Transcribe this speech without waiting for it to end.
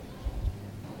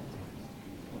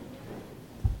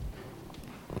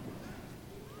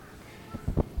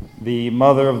the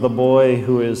mother of the boy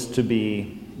who is to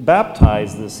be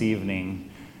baptized this evening.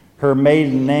 Her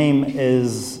maiden name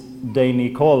is De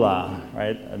Nicola,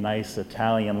 right? A nice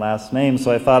Italian last name. So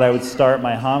I thought I would start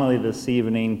my homily this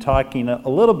evening talking a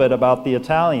little bit about the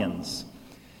Italians.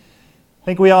 I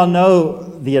think we all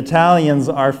know the Italians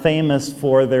are famous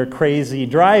for their crazy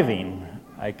driving.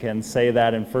 I can say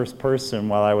that in first person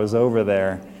while I was over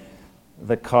there.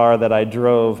 The car that I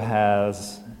drove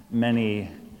has many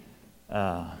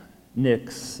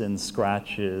nicks and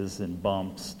scratches and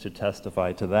bumps to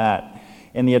testify to that.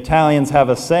 And the Italians have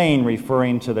a saying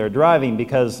referring to their driving,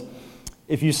 because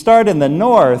if you start in the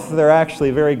north, they're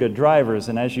actually very good drivers,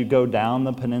 and as you go down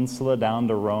the peninsula, down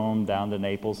to Rome, down to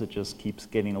Naples, it just keeps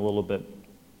getting a little bit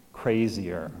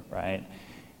crazier, right?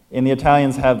 And the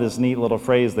Italians have this neat little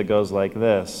phrase that goes like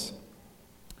this: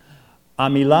 A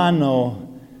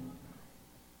Milano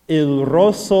il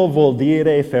rosso vuol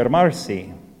dire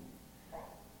fermarsi.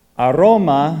 A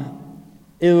Roma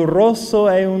il rosso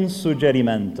è un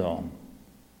suggerimento.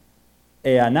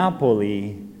 E a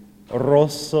Napoli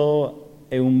rosso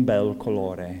è un bel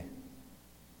colore.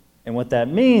 And what that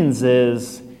means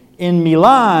is, in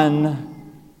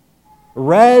Milan,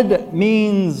 red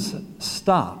means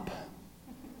stop.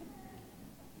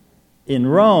 In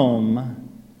Rome,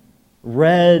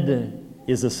 red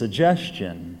is a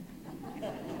suggestion.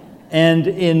 And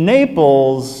in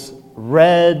Naples,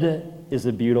 red is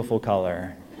a beautiful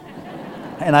color.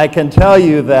 And I can tell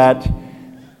you that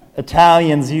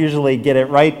Italians usually get it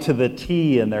right to the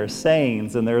T in their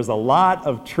sayings, and there's a lot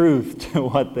of truth to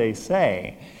what they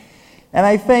say. And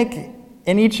I think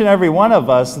in each and every one of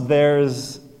us,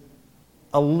 there's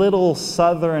a little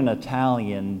Southern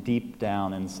Italian deep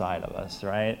down inside of us,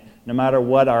 right? No matter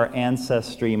what our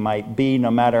ancestry might be, no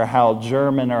matter how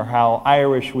German or how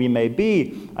Irish we may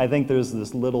be, I think there's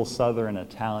this little Southern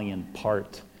Italian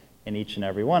part in each and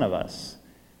every one of us.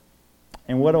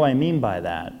 And what do I mean by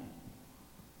that?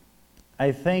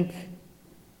 I think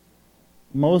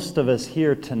most of us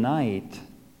here tonight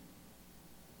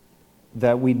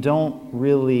that we don't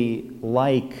really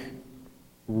like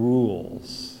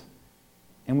rules,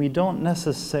 and we don't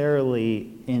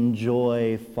necessarily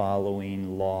enjoy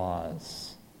following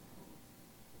laws.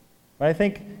 But I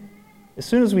think as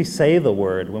soon as we say the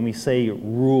word, when we say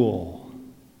rule,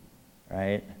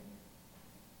 right,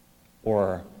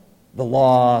 or the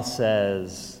law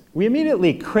says, we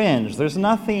immediately cringe. There's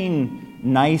nothing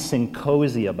nice and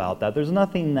cozy about that. There's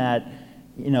nothing that,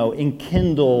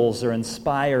 enkindles or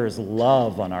inspires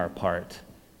love on our part,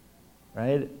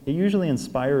 right? It usually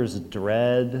inspires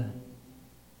dread.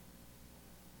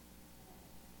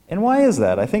 And why is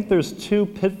that? I think there's two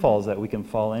pitfalls that we can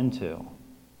fall into,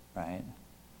 right?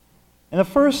 And the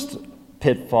first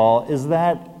pitfall is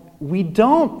that we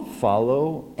don't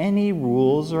follow any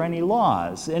rules or any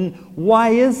laws. And why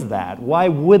is that? Why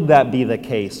would that be the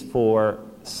case for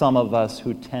some of us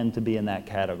who tend to be in that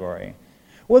category?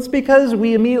 Well, it's because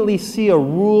we immediately see a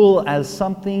rule as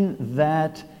something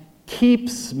that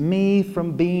keeps me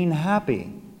from being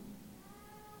happy,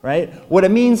 right? What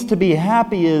it means to be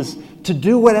happy is to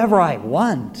do whatever I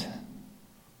want,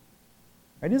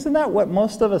 right? Isn't that what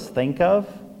most of us think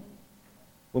of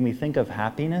when we think of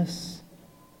happiness?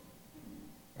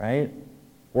 Right?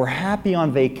 We're happy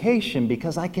on vacation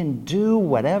because I can do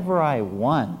whatever I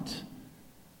want.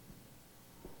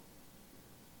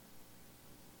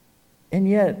 And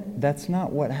yet, that's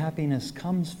not what happiness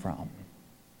comes from.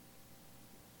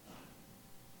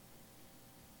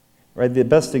 Right? The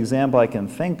best example I can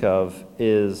think of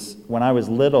is when I was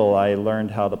little, I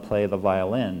learned how to play the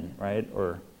violin, right?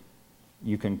 Or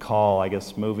you can call, I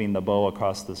guess, moving the bow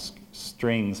across the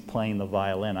strings, playing the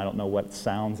violin. I don't know what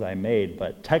sounds I made,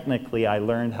 but technically I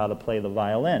learned how to play the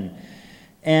violin.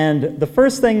 And the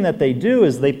first thing that they do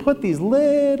is they put these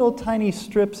little tiny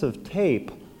strips of tape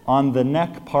on the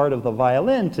neck part of the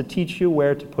violin to teach you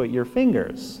where to put your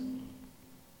fingers.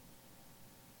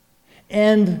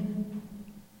 And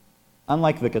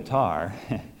unlike the guitar,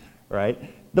 right?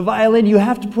 The violin, you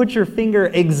have to put your finger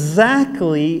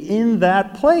exactly in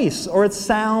that place, or it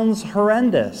sounds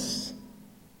horrendous.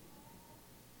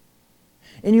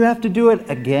 And you have to do it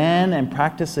again and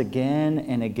practice again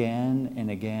and again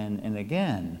and again and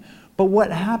again. But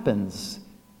what happens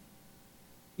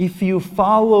if you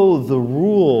follow the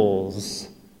rules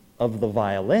of the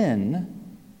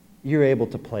violin? You're able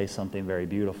to play something very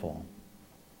beautiful.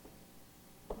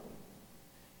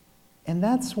 And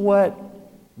that's what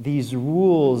these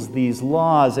rules, these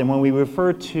laws, and when we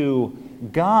refer to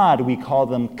God, we call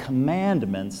them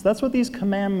commandments. That's what these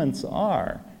commandments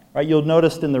are. Right? You'll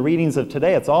notice in the readings of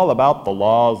today, it's all about the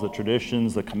laws, the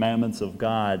traditions, the commandments of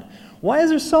God. Why is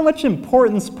there so much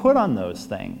importance put on those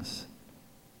things?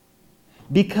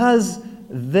 Because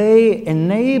they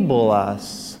enable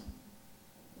us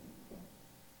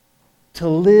to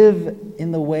live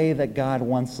in the way that God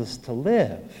wants us to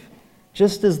live.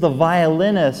 Just as the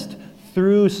violinist,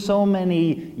 through so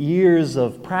many years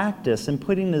of practice and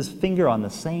putting his finger on the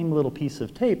same little piece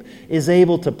of tape, is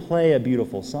able to play a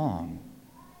beautiful song.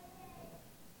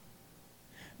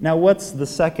 Now, what's the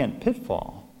second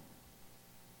pitfall?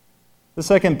 The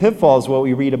second pitfall is what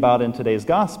we read about in today's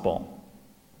gospel.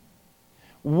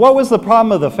 What was the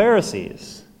problem of the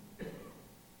Pharisees?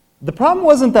 The problem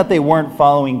wasn't that they weren't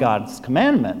following God's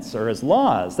commandments or his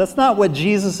laws. That's not what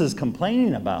Jesus is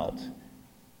complaining about.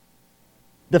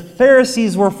 The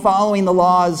Pharisees were following the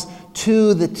laws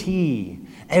to the T.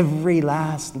 Every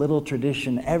last little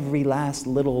tradition, every last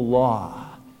little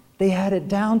law. They had it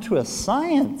down to a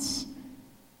science,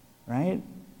 right?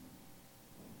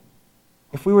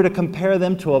 If we were to compare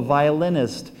them to a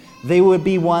violinist, they would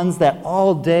be ones that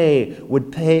all day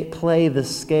would play the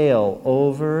scale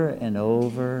over and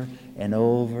over and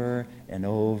over and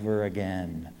over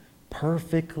again,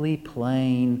 perfectly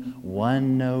playing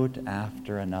one note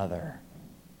after another.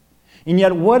 And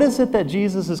yet, what is it that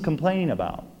Jesus is complaining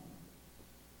about?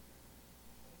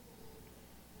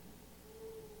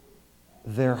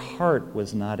 Their heart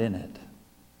was not in it.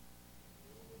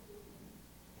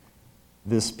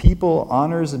 This people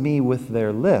honors me with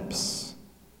their lips,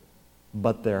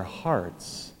 but their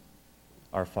hearts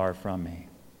are far from me.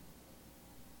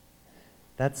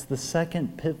 That's the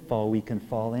second pitfall we can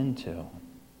fall into,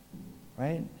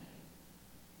 right?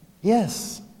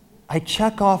 Yes, I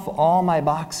check off all my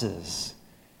boxes.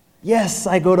 Yes,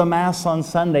 I go to Mass on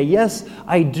Sunday. Yes,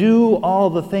 I do all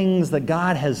the things that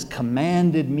God has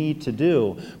commanded me to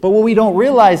do. But what we don't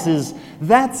realize is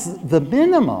that's the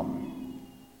minimum.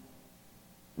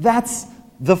 That's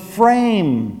the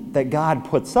frame that God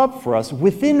puts up for us,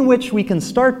 within which we can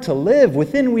start to live,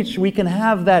 within which we can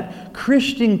have that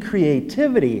Christian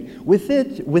creativity,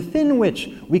 within which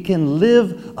we can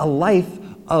live a life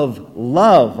of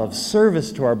love, of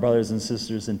service to our brothers and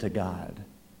sisters and to God.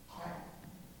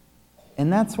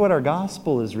 And that's what our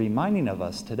gospel is reminding of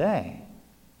us today.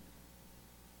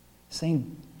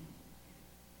 Saying,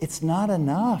 it's not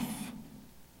enough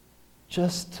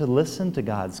just to listen to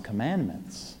God's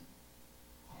commandments.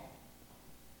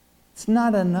 It's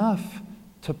not enough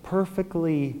to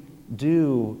perfectly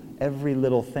do every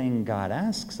little thing God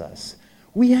asks us.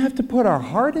 We have to put our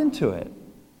heart into it.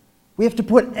 We have to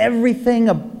put everything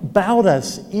about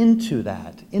us into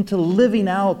that, into living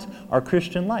out our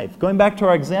Christian life. Going back to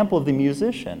our example of the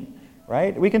musician,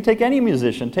 right? We can take any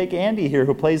musician. Take Andy here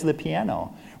who plays the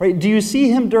piano. Right? Do you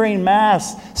see him during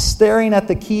Mass staring at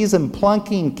the keys and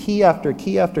plunking key after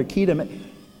key after key to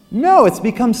No, it's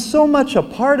become so much a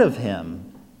part of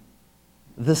him.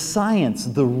 The science,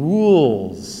 the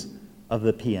rules of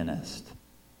the pianist,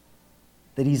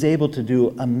 that he's able to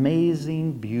do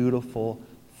amazing, beautiful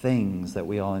things that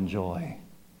we all enjoy.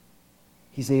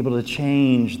 He's able to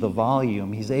change the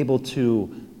volume. He's able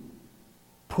to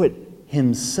put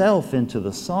himself into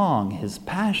the song, his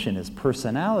passion, his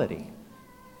personality.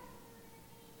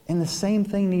 And the same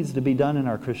thing needs to be done in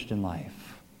our Christian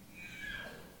life.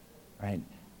 Right?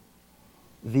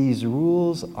 These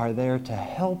rules are there to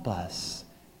help us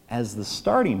as the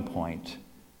starting point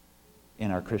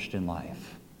in our Christian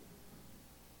life.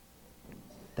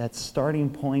 That starting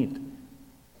point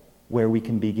where we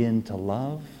can begin to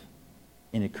love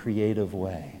in a creative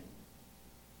way.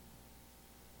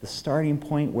 The starting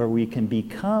point where we can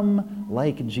become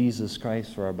like Jesus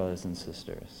Christ for our brothers and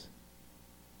sisters.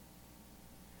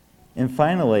 And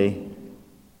finally,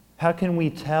 how can we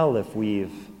tell if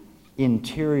we've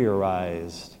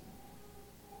interiorized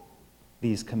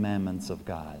these commandments of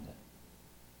God?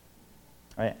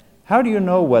 Right? How do you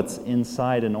know what's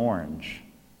inside an orange?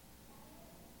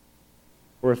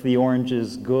 Or if the orange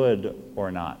is good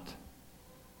or not?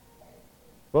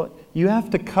 Well, you have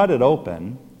to cut it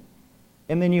open,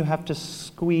 and then you have to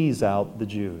squeeze out the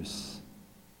juice.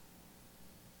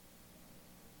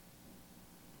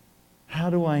 How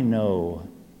do I know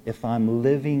if I'm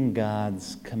living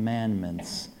God's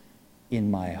commandments in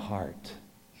my heart?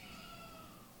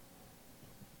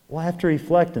 Well, I have to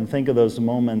reflect and think of those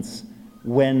moments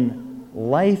when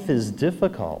life is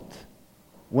difficult,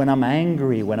 when I'm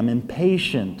angry, when I'm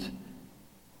impatient,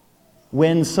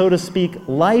 when, so to speak,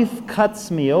 life cuts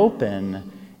me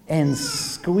open and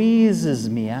squeezes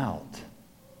me out.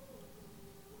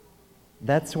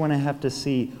 That's when I have to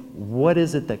see, what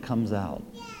is it that comes out?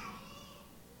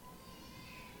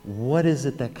 what is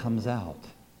it that comes out?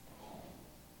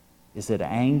 Is it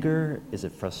anger? Is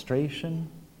it frustration?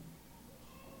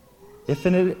 If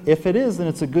it is, then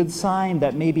it's a good sign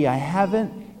that maybe I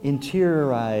haven't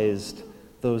interiorized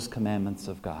those commandments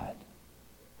of God.